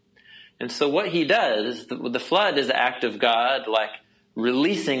thing. And so what he does, the flood is an act of God, like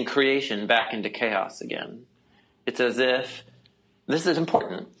releasing creation back into chaos again. It's as if, this is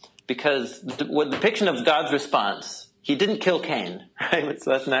important, because the depiction of God's response, he didn't kill Cain, right?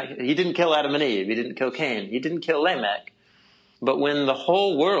 So he didn't kill Adam and Eve. He didn't kill Cain. He didn't kill Lamech. But when the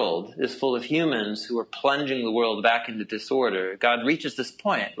whole world is full of humans who are plunging the world back into disorder, God reaches this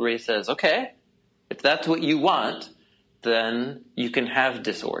point where he says, okay, if that's what you want, then you can have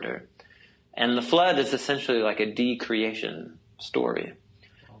disorder. And the flood is essentially like a de-creation story.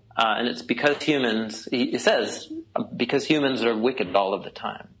 And it's because humans, it says, because humans are wicked all of the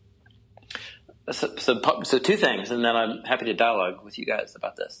time. So two things, and then I'm happy to dialogue with you guys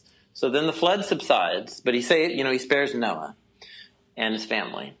about this. So then the flood subsides, but he spares Noah and his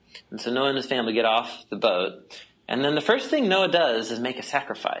family. And so Noah and his family get off the boat. And then the first thing Noah does is make a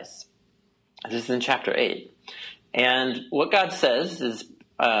sacrifice. This is in chapter 8. And what God says is,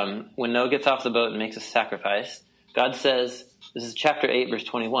 when Noah gets off the boat and makes a sacrifice, God says, this is chapter 8, verse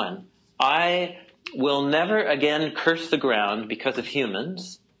 21, I will never again curse the ground because of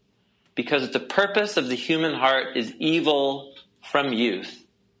humans, because the purpose of the human heart is evil from youth,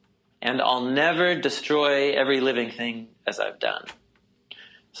 and I'll never destroy every living thing as I've done.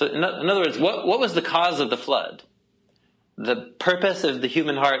 So in other words, what was the cause of the flood? The purpose of the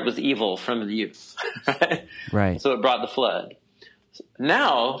human heart was evil from the youth. Right. So it brought the flood.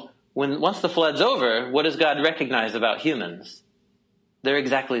 Now, once the flood's over, what does God recognize about humans? They're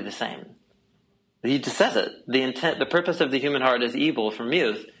exactly the same. He just says it. The purpose of the human heart is evil from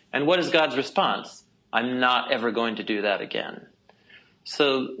youth. And what is God's response? I'm not ever going to do that again.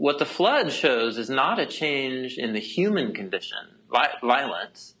 So what the flood shows is not a change in the human condition,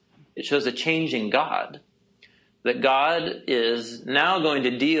 violence. It shows a change in God. That God is now going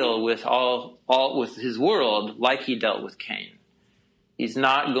to deal with all with his world like he dealt with Cain. He's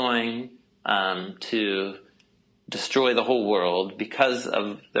not going to destroy the whole world because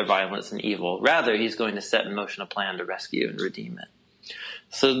of their violence and evil. Rather, he's going to set in motion a plan to rescue and redeem it.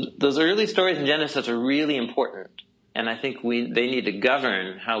 So those early stories in Genesis are really important, and I think they need to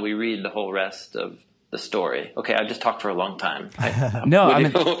govern how we read the whole rest of the story. Okay, I've just talked for a long time.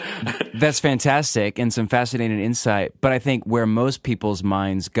 That's fantastic and some fascinating insight, but I think where most people's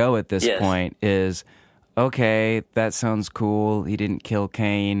minds go at this point is, okay, that sounds cool. He didn't kill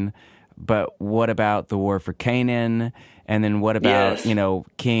Cain, but what about the war for Canaan? And then what about,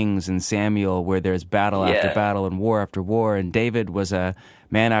 Kings and Samuel, where there's battle after battle and war after war? And David was a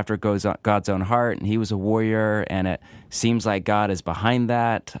man after God's own heart, and he was a warrior, and it seems like God is behind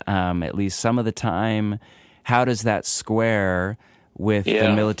that, at least some of the time. How does that square with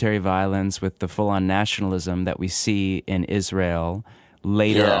the military violence, with the full-on nationalism that we see in Israel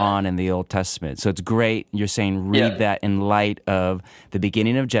later on in the Old Testament? So it's great, you're saying, read that in light of the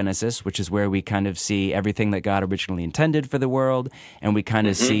beginning of Genesis, which is where we kind of see everything that God originally intended for the world, and we kind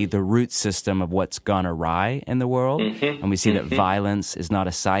of see the root system of what's gone awry in the world, and we see that violence is not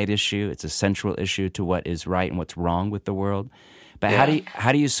a side issue, it's a central issue to what is right and what's wrong with the world. But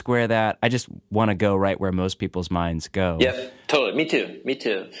how do you square that? I just want to go right where most people's minds go. Yeah, totally. Me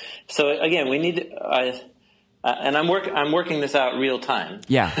too. So again, we need and I'm working this out real time.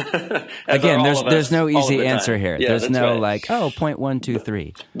 Yeah. Again, there's no easy answer here. Yeah, there's no point 1, 2,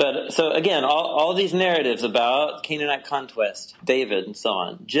 3. But so again, all these narratives about Canaanite conquest, David, and so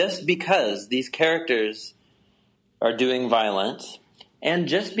on, just because these characters are doing violence, and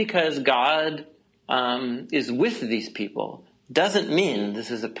just because God is with these people, doesn't mean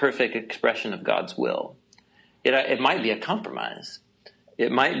this is a perfect expression of God's will. It might be a compromise.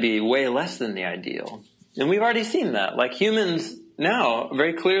 It might be way less than the ideal. And we've already seen that. Like, humans now,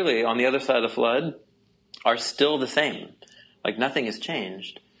 very clearly on the other side of the flood, are still the same. Like, nothing has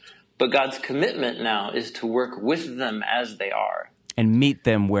changed. But God's commitment now is to work with them as they are. And meet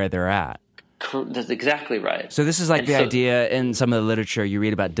them where they're at. That's exactly right. So this is like idea in some of the literature you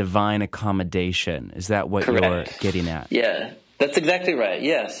read about divine accommodation. Is that what you're getting at? Yeah, that's exactly right.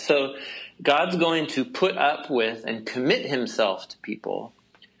 Yes. So God's going to put up with and commit himself to people.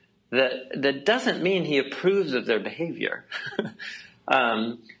 That doesn't mean he approves of their behavior.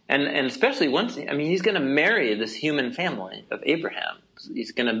 And especially he's going to marry this human family of Abraham.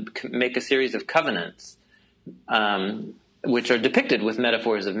 He's going to make a series of covenants. which are depicted with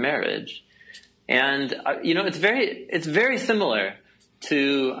metaphors of marriage. And, it's very similar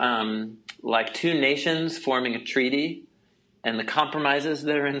to like two nations forming a treaty and the compromises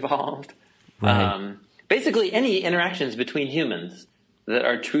that are involved. Right. Basically, any interactions between humans that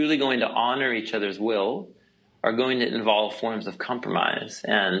are truly going to honor each other's will are going to involve forms of compromise.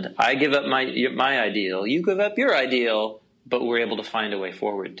 And I give up my ideal, you give up your ideal, but we're able to find a way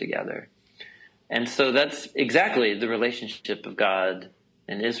forward together. And so that's exactly the relationship of God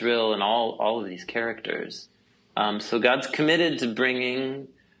and Israel and all of these characters. So God's committed to bringing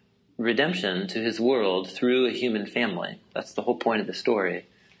redemption to his world through a human family. That's the whole point of the story.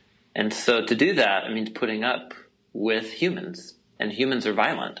 And so to do that, it means putting up with humans. And humans are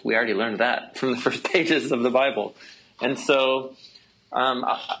violent. We already learned that from the first pages of the Bible. And so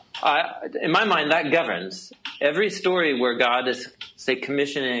in my mind, that governs every story where God is, say,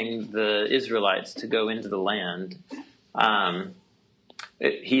 commissioning the Israelites to go into the land.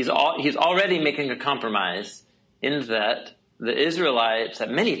 He's already making a compromise in that the Israelites,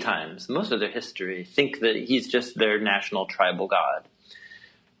 at many times, most of their history, think that he's just their national tribal God.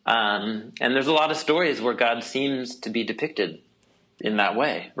 And there's a lot of stories where God seems to be depicted in that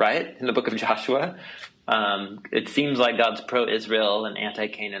way, right? In the book of Joshua, it seems like God's pro-Israel and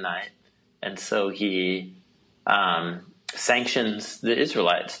anti-Canaanite. And so he sanctions the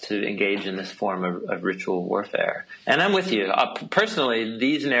Israelites to engage in this form of ritual warfare. And I'm with you. Personally,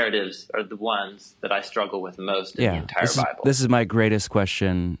 these narratives are the ones that I struggle with most in the entire Bible. This is my greatest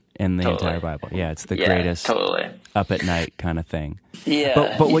question in the entire Bible. Yeah, it's the greatest up at night kind of thing. Yeah.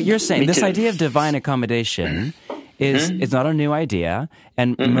 But what you're saying, this too. idea of divine accommodation it's not a new idea,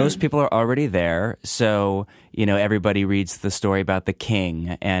 and most people are already there. So, everybody reads the story about the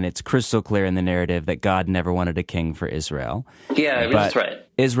king, and it's crystal clear in the narrative that God never wanted a king for Israel. Yeah, that's right.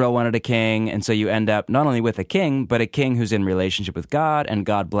 Israel wanted a king, and so you end up not only with a king, but a king who's in relationship with God, and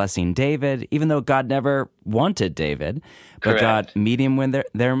God blessing David, even though God never wanted David, but God meeting when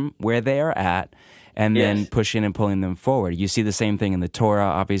they're where they are at, and then pushing and pulling them forward. You see the same thing in the Torah,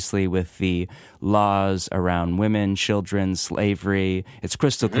 obviously, with the laws around women, children, slavery. It's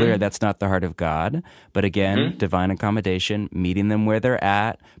crystal clear that's not the heart of God. But again, divine accommodation, meeting them where they're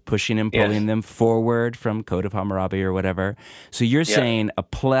at, pushing and pulling them forward from Code of Hammurabi or whatever. So you're saying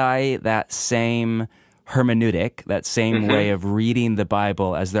apply that same hermeneutic, that same way of reading the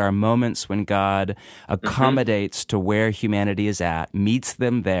Bible, as there are moments when God accommodates to where humanity is at, meets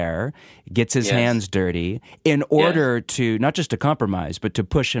them there, gets his hands dirty, in order to, not just to compromise, but to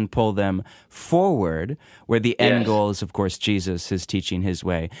push and pull them forward, where the end goal is, of course, Jesus, his teaching, his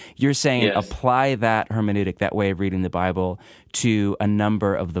way. You're saying apply that hermeneutic, that way of reading the Bible, to a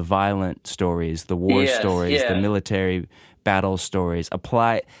number of the violent stories, the war stories, the military battle stories.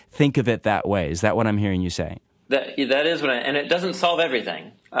 Think of it that way. Is that what I'm hearing you say? That is what and it doesn't solve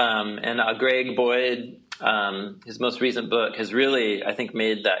everything. And Greg Boyd, his most recent book, has really, I think,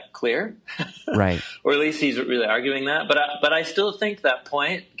 made that clear. Right. Or at least he's really arguing that. But I still think that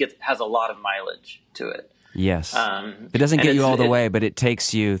point has a lot of mileage to it. Yes. It doesn't get you all the way, but it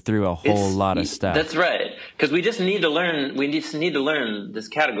takes you through a whole lot of stuff. That's right. Because we just need to learn this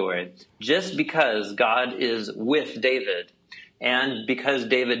category. Just because God is with David and because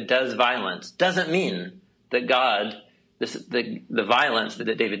David does violence doesn't mean that the violence that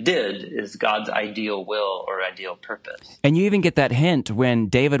David did is God's ideal will or ideal purpose. And you even get that hint when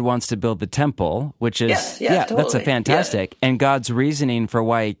David wants to build the temple, which is, totally. That's a fantastic. And God's reasoning for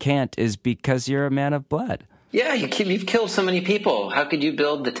why he can't is because you're a man of blood. Yeah, you've killed so many people. How could you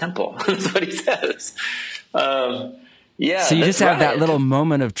build the temple? That's what he says. So you just have that little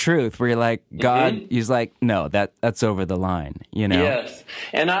moment of truth where you're like, God, he's like, no, that's over the line, Yes.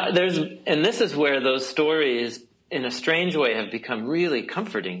 And this is where those stories, in a strange way, have become really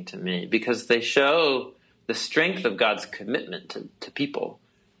comforting to me, because they show the strength of God's commitment to people.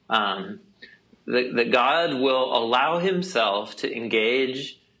 That God will allow himself to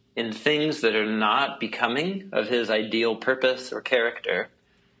engage in things that are not becoming of his ideal purpose or character,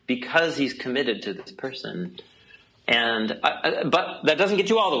 because he's committed to this person. And but that doesn't get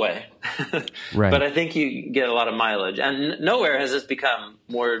you all the way. Right. But I think you get a lot of mileage. And nowhere has this become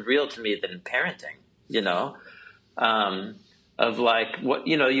more real to me than parenting, of like, what,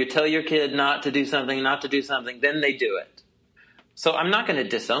 you tell your kid not to do something, then they do it. So I'm not going to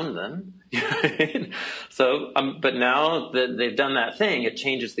disown them. So, but now that they've done that thing, it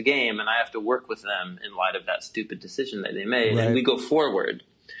changes the game, and I have to work with them in light of that stupid decision that they made. Right. And we go forward,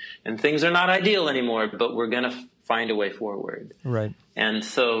 and things are not ideal anymore, but we're going to find a way forward. Right. And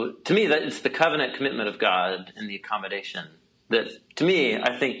so, to me, that it's the covenant commitment of God and the accommodation that, to me,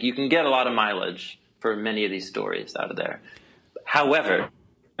 I think you can get a lot of mileage for many of these stories out of there. However,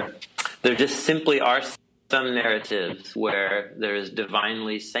 there just simply are some narratives where there is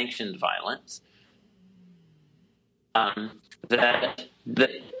divinely sanctioned violence that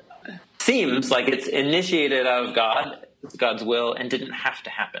seems like it's initiated out of God's will, and didn't have to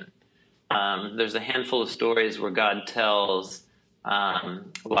happen. There's a handful of stories where God tells,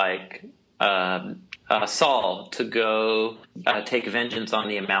 Saul to go take vengeance on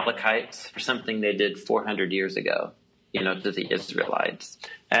the Amalekites for something they did 400 years ago, to the Israelites.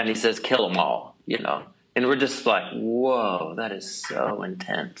 And he says, kill them all, And we're just like, whoa, that is so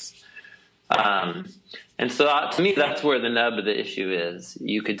intense. And so to me, that's where the nub of the issue is.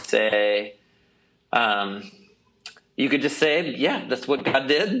 You could say, yeah, that's what God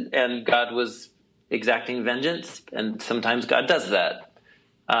did, and God was exacting vengeance, and sometimes God does that.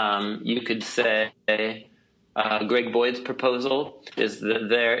 You could say Greg Boyd's proposal is that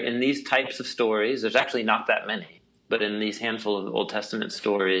there, in these types of stories, there's actually not that many, but in these handful of Old Testament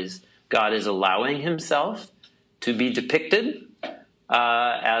stories, God is allowing himself to be depicted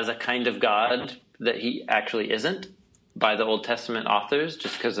as a kind of God that he actually isn't by the Old Testament authors,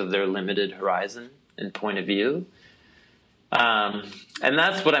 just because of their limited horizon and point of view. And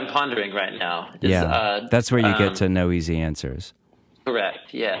that's what I'm pondering right now. That's where you get to no easy answers.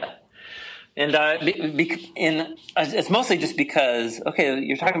 Correct, yeah. And it's mostly just because,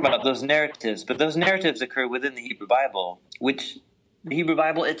 you're talking about those narratives, but those narratives occur within the Hebrew Bible, which the Hebrew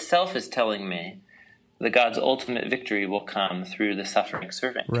Bible itself is telling me that God's ultimate victory will come through the suffering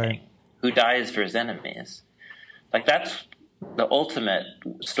servant king who dies for his enemies. Like, that's the ultimate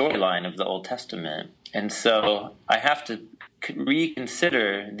storyline of the Old Testament. And so I have to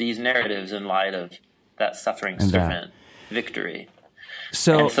reconsider these narratives in light of that suffering servant victory.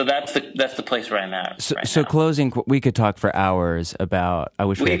 So that's the place where I'm at. So closing, we could talk for hours about. I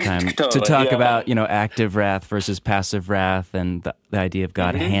wish we had time to talk about active wrath versus passive wrath, and the idea of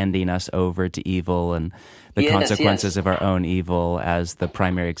God handing us over to evil and the consequences of our own evil as the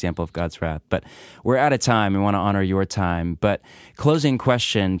primary example of God's wrath. But we're out of time. We want to honor your time. But closing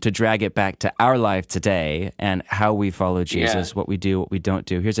question to drag it back to our life today and how we follow Jesus, what we do, what we don't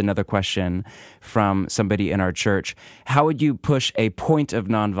do. Here's another question from somebody in our church. How would you push a point of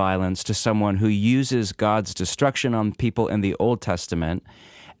nonviolence to someone who uses God's destruction on people in the Old Testament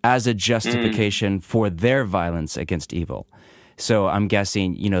as a justification for their violence against evil? So I'm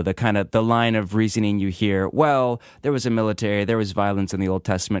guessing, the line of reasoning you hear, well, there was there was violence in the Old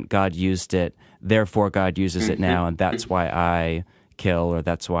Testament, God used it, therefore God uses it now, and that's why I kill, or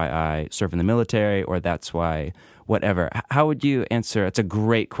that's why I serve in the military, or that's why whatever. How would you answer? It's a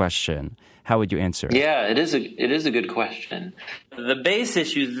great question. How would you answer it? Yeah, it is a good question. The base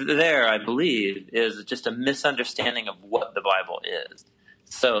issue there, I believe, is just a misunderstanding of what the Bible is.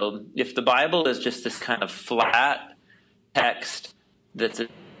 So if the Bible is just this kind of flat text that's a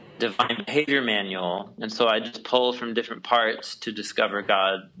divine behavior manual, and so I just pull from different parts to discover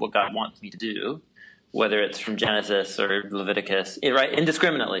what God wants me to do, whether it's from Genesis or Leviticus, right?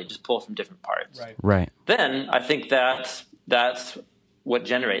 Indiscriminately, just pull from different parts. Right. Then I think that's what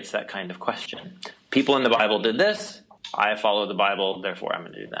generates that kind of question. People in the Bible did this. I follow the Bible, therefore I'm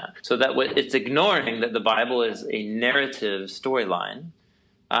going to do that. So that it's ignoring that the Bible is a narrative storyline,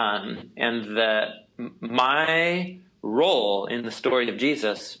 and that my role in the story of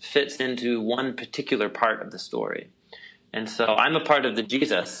Jesus fits into one particular part of the story. And so I'm a part of the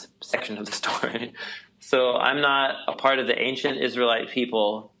Jesus section of the story. So I'm not a part of the ancient Israelite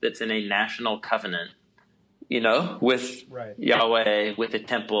people that's in a national covenant, with Yahweh, with a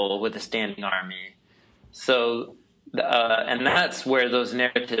temple, with a standing army. So, and that's where those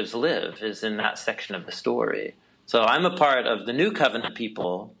narratives live, is in that section of the story. So I'm a part of the new covenant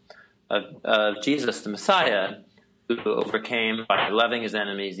people of Jesus, the Messiah, who overcame by loving his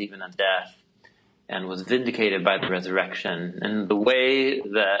enemies even unto death, and was vindicated by the resurrection. And the way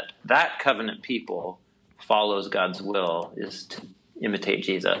that covenant people follows God's will is to imitate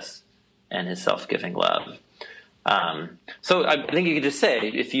Jesus and his self-giving love. So I think you could just say,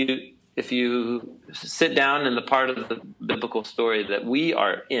 if you sit down in the part of the biblical story that we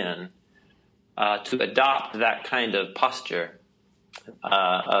are in, to adopt that kind of posture,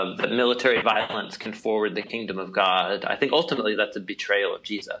 of that military violence can forward the kingdom of God, I think ultimately that's a betrayal of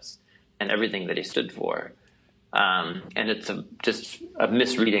Jesus and everything that he stood for. And it's just a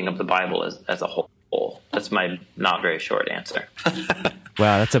misreading of the Bible as a whole. That's my not very short answer.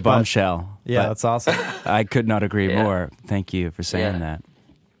 Wow, that's a bombshell. Yeah, that's awesome. I could not agree more. Thank you for saying that.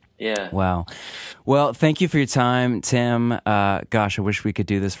 Yeah. Wow. Well, thank you for your time, Tim. Gosh, I wish we could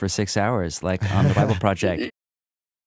do this for 6 hours, like on the Bible Project.